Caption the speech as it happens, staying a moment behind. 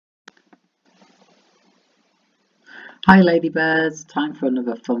Hi Ladybirds, time for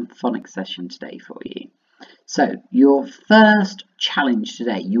another fun phonics session today for you. So your first challenge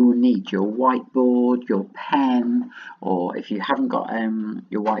today, you will need your whiteboard, your pen, or if you haven't got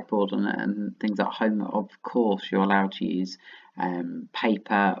your whiteboard and things at home, of course you're allowed to use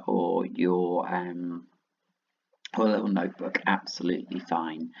paper or your or a little notebook, absolutely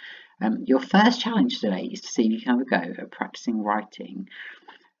fine. Your first challenge today is to see if you can have a go at practicing writing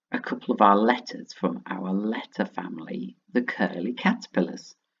a couple of our letters from our letter family, the curly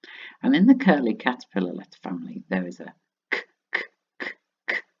caterpillars. And in the curly caterpillar letter family, there is a k, k, k,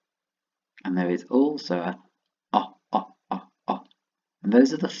 k, and there is also a o, o, o, o. And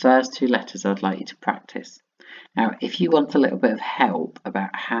those are the first two letters I'd like you to practice. Now, if you want a little bit of help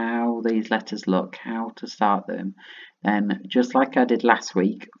about how these letters look, how to start them, then just like I did last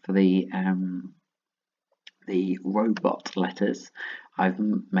week for the robot letters, I've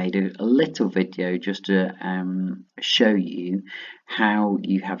made a little video just to show you how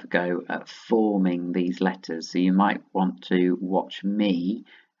you have a go at forming these letters. So you might want to watch me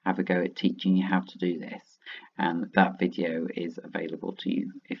have a go at teaching you how to do this, and that video is available to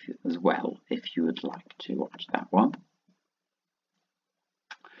you as well if you would like to watch that one.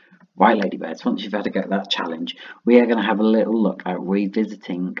 Right, Ladybirds, once you've had a go at that challenge, we are going to have a little look at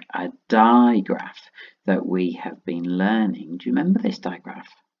revisiting a digraph that we have been learning. Do you remember this digraph?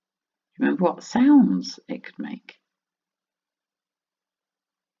 Do you remember what sounds it could make?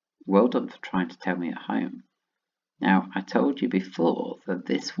 Well done for trying to tell me at home. Now, I told you before that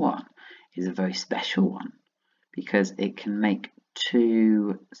this one is a very special one because it can make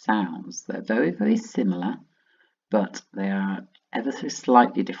two sounds that are very, very similar, but they are ever so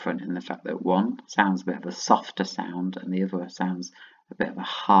slightly different in the fact that one sounds a bit of a softer sound and the other sounds a bit of a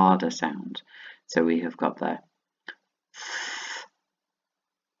harder sound. So we have got the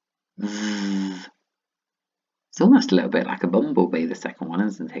it's almost a little bit like a bumblebee, the second one,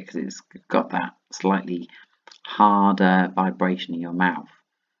 isn't it? Because it's got that slightly harder vibration in your mouth.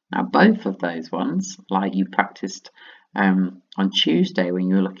 Now both of those ones, like you practiced on Tuesday when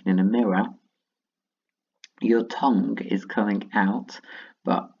you were looking in a mirror, your tongue is coming out,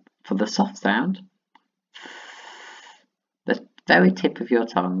 but for the soft sound, the very tip of your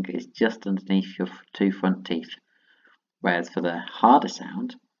tongue is just underneath your two front teeth. Whereas for the harder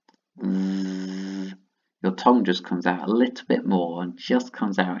sound, your tongue just comes out a little bit more and just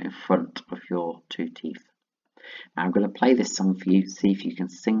comes out in front of your two teeth. Now I'm going to play this song for you, see if you can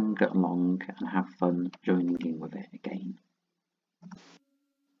sing along and have fun joining in with it again.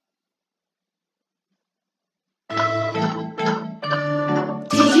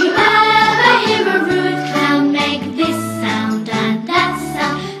 Did you ever hear a rude clown make this sound and that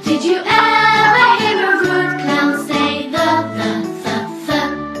sound? Did you ever hear a rude clown say the?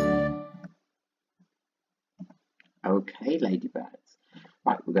 Okay, Ladybirds.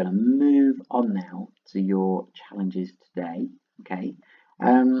 Right, we're going to move on now to your challenges today. Okay.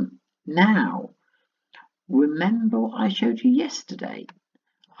 Now, remember what I showed you yesterday?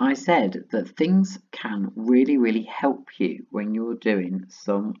 I said that things can really, really help you when you're doing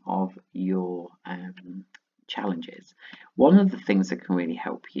some of your challenges. One of the things that can really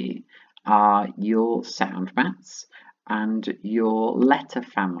help you are your sound mats and your letter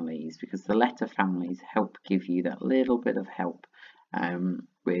families, because the letter families help give you that little bit of help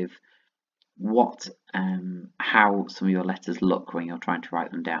with what how some of your letters look when you're trying to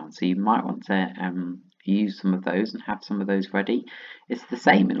write them down. So you might want to use some of those and have some of those ready. It's the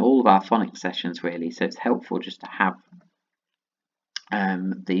same in all of our phonics sessions really, so it's helpful just to have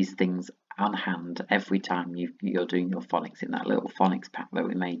these things on hand every time you're doing your phonics in that little phonics pack that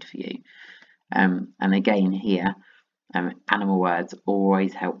we made for you. And again here, animal words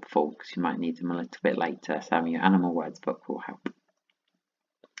always helpful because you might need them a little bit later, so your animal words book will help.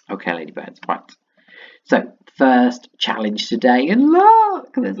 Okay, Ladybirds, right. So, first challenge today, and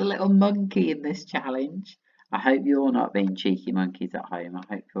look, there's a little monkey in this challenge. I hope you're not being cheeky monkeys at home. I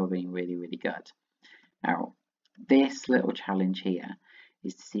hope you're being really, really good. Now, this little challenge here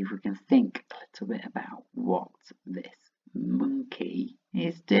is to see if we can think a little bit about what this monkey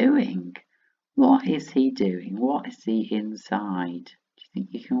is doing. What is he doing? What is he inside? Do you think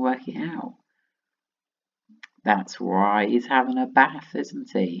you can work it out? That's right, he's having a bath,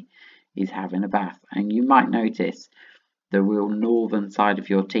 isn't he? He's having a bath. And you might notice the real northern side of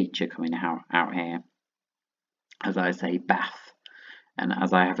your teacher coming out here. As I say, bath. And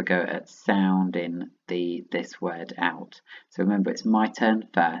as I have a go at sounding this word out. So remember, it's my turn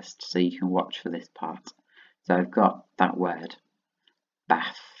first, so you can watch for this part. So I've got that word,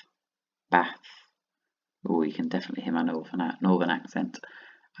 bath, bath. Oh, you can definitely hear my northern accent.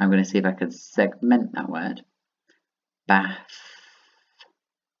 I'm going to see if I can segment that word. bath,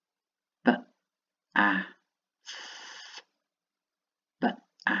 but but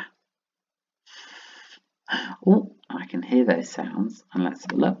oh, I can hear those sounds, and let's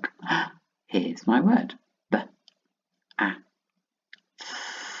have a look. Here's my word.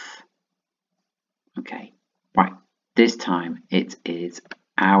 Okay, right. This time it is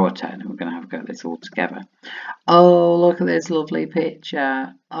our turn, and we're going to have a go at this all together. Oh, look at this lovely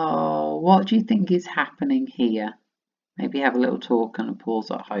picture. Oh, what do you think is happening here? Maybe have a little talk and a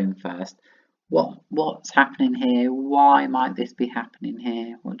pause at home first. What's happening here? Why might this be happening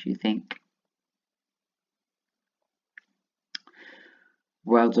here? What do you think?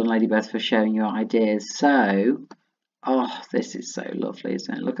 Well done, Ladybirds, for sharing your ideas. So, oh, this is so lovely,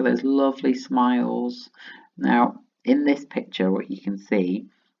 isn't it? Look at those lovely smiles. Now, in this picture, what you can see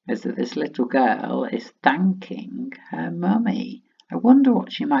is that this little girl is thanking her mummy. I wonder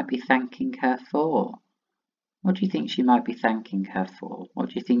what she might be thanking her for. What do you think she might be thanking her for? What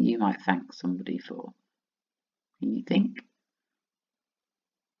do you think you might thank somebody for? Can you think?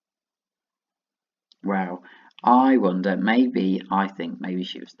 Well, I wonder, I think maybe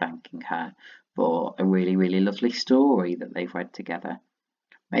she was thanking her for a really, really lovely story that they've read together.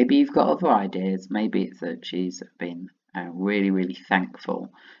 Maybe you've got other ideas. Maybe it's that she's been really, really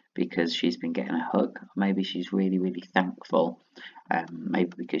thankful because she's been getting a hug. Maybe she's really, really thankful,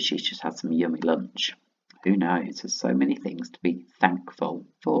 maybe because she's just had some yummy lunch. Who knows? There's so many things to be thankful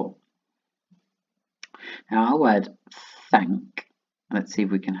for. Now, our word thank, let's see if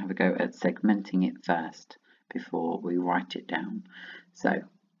we can have a go at segmenting it first before we write it down. So,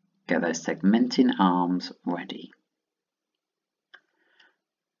 get those segmenting arms ready.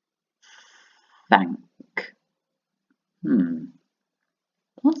 Thank.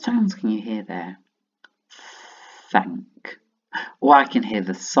 What sounds can you hear there? Thank. Or I can hear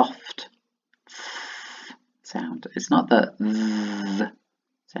the soft sound. It's not the th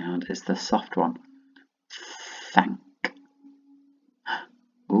sound, it's the soft one. Thank.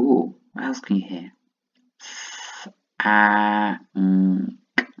 Ooh, what else can you hear?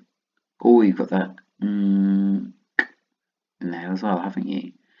 Oh, you've got that in there as well, haven't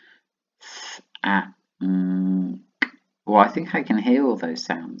you? Well, I think I can hear all those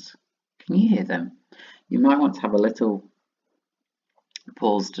sounds. Can you hear them? You might want to have a little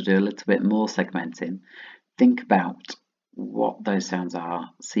pause to do a little bit more segmenting. Think about what those sounds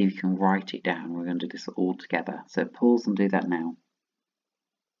are. See if you can write it down. We're going to do this all together. So pause and do that now.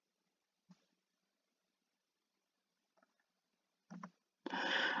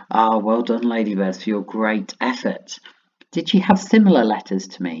 Ah, well done, Ladybirds, for your great effort. Did you have similar letters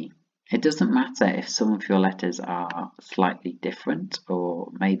to me? It doesn't matter if some of your letters are slightly different, or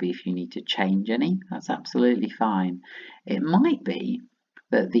maybe if you need to change any, that's absolutely fine. It might be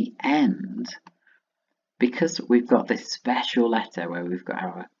that at the end, because we've got this special letter where we've got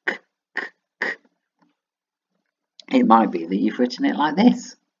our k, it might be that you've written it like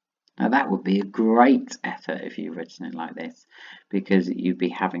this. Now that would be a great effort if you've written it like this, because you'd be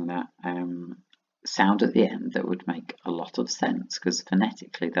having that sound at the end that would make a lot of sense, because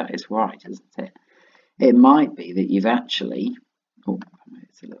phonetically that is right, isn't it? It might be that you've actually, oh,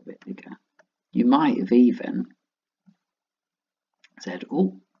 it's a little bit bigger. You might have even said,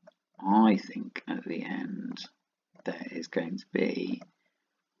 oh, I think at the end there is going to be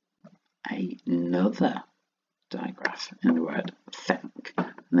another digraph in the word thank, and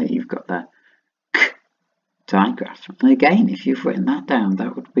then you've got the k digraph. And again, if you've written that down,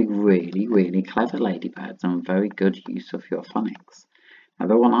 that would be really, really clever, Ladybirds, and very good use of your phonics. Now,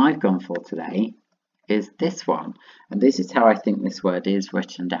 the one I've gone for today is this one, and this is how I think this word is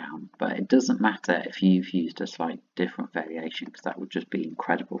written down, but it doesn't matter if you've used a slight different variation, because that would just be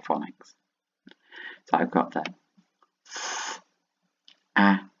incredible phonics. So I've got the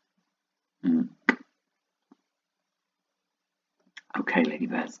Okay,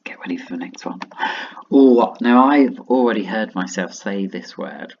 Ladybirds, get ready for the next one. Oh, now I've already heard myself say this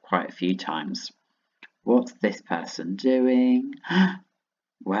word quite a few times. What's this person doing?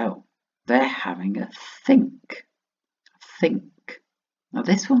 Well, they're having a think. Think. Now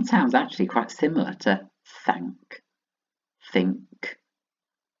this one sounds actually quite similar to thank. Think.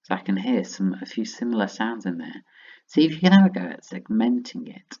 So I can hear a few similar sounds in there. See if you can have a go at segmenting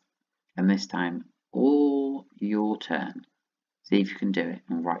it. And this time, all your turn. See if you can do it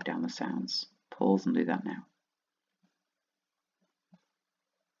and write down the sounds. Pause and do that now.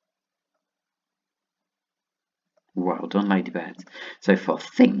 Well done, Ladybirds. So for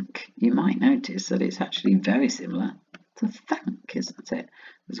think, you might notice that it's actually very similar to thank, isn't it?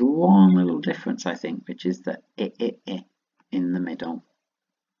 There's one little difference, I think, which is the I in the middle.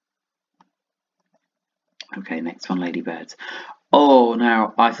 Okay, next one, ladybirds. Oh,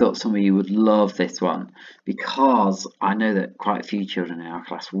 now I thought some of you would love this one because I know that quite a few children in our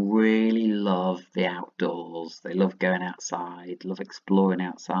class really love the outdoors. They love going outside, love exploring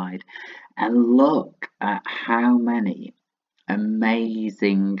outside. And look at how many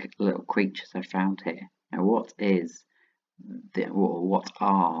amazing little creatures I found here. Now, what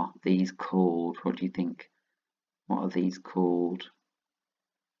are these called? What do you think? What are these called?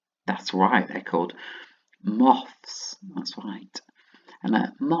 That's right, they're called moths. That's right. And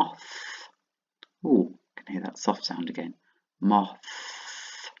a moth. Oh, can hear that soft sound again. Moth.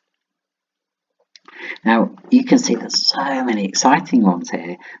 Now, you can see there's so many exciting ones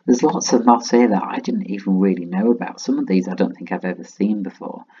here. There's lots of moths here that I didn't even really know about. Some of these I don't think I've ever seen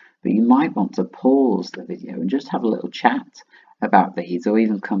before. But you might want to pause the video and just have a little chat about these, or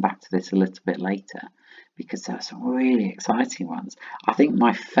even come back to this a little bit later, because there are some really exciting ones. I think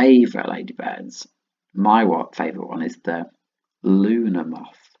my favourite ladybirds, favourite one is the lunar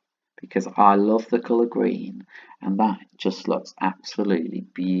moth, because I love the colour green and that just looks absolutely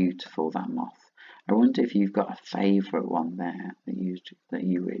beautiful, that moth. I wonder if you've got a favourite one there that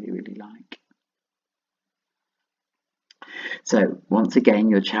you really like. So once again,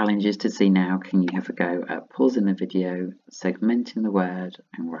 your challenge is to see now, can you have a go at pausing the video, segmenting the word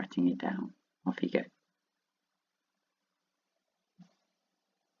and writing it down. Off you go.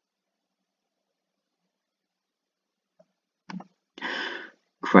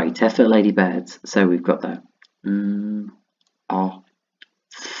 Great effort, ladybirds. So we've got that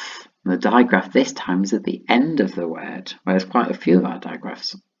the digraph this time is at the end of the word, whereas quite a few of our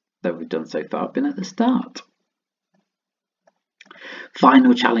digraphs that we've done so far have been at the start.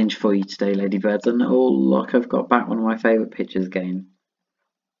 Final challenge for you today, ladybirds, and oh look, I've got back one of my favourite pictures again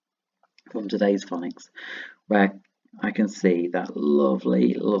from today's phonics, where I can see that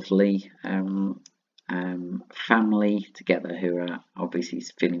lovely family together who are obviously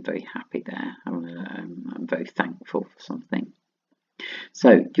feeling very happy there. I'm very thankful for something.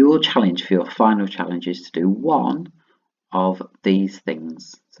 So your challenge for your final challenge is to do one of these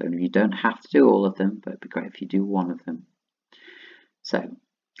things. So you don't have to do all of them, but it'd be great if you do one of them. So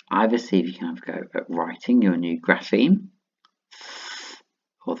either see if you can have a go at writing your new grapheme,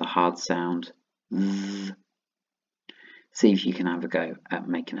 or the hard sound z. See if you can have a go at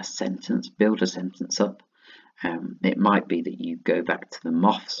making a sentence, build a sentence up. It might be that you go back to the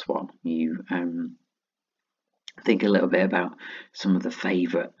moths one. You think a little bit about some of the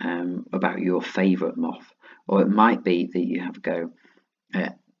favourite, about your favourite moth, or it might be that you have a go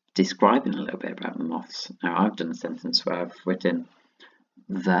at describing a little bit about the moths. Now I've done a sentence where I've written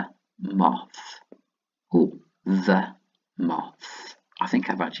the moth. Oh, the moth. I think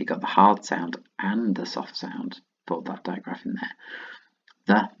I've actually got the hard sound and the soft sound for that digraph in there.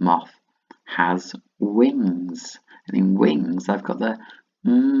 The moth has wings, and in wings I've got the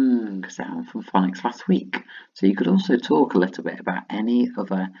sound from phonics last week. So you could also talk a little bit about any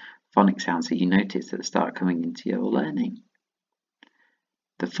other phonic sounds that you notice that start coming into your learning.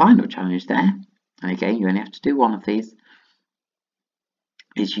 The final challenge there, and again you only have to do one of these,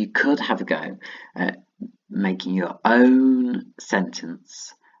 is you could have a go at making your own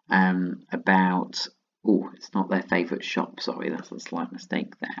sentence about, it's not their favourite shop, sorry, that's a slight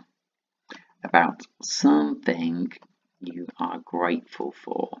mistake there, about something you are grateful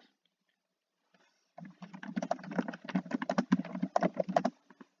for.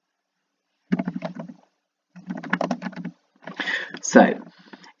 So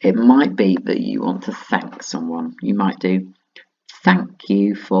it might be that you want to thank someone. You might do thank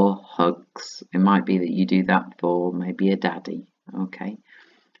you for hugs. It might be that you do that for maybe a daddy. Okay.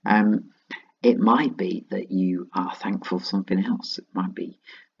 It might be that you are thankful for something else. It might be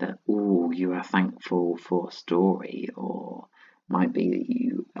that you are thankful for a story, or might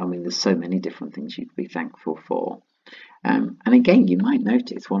be that there's so many different things you could be thankful for. And again, you might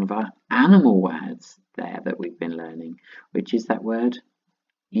notice one of our animal words there that we've been learning, which is that word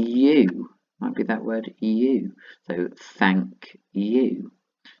you. Might be that word you. So thank you.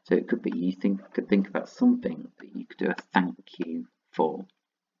 So it could be you could think about something that you could do a thank you for.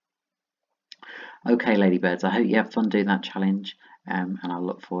 Okay, ladybirds, I hope you have fun doing that challenge, and I'll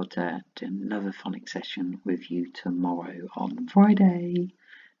look forward to another phonics session with you tomorrow on Friday.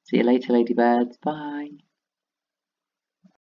 See you later, ladybirds. Bye.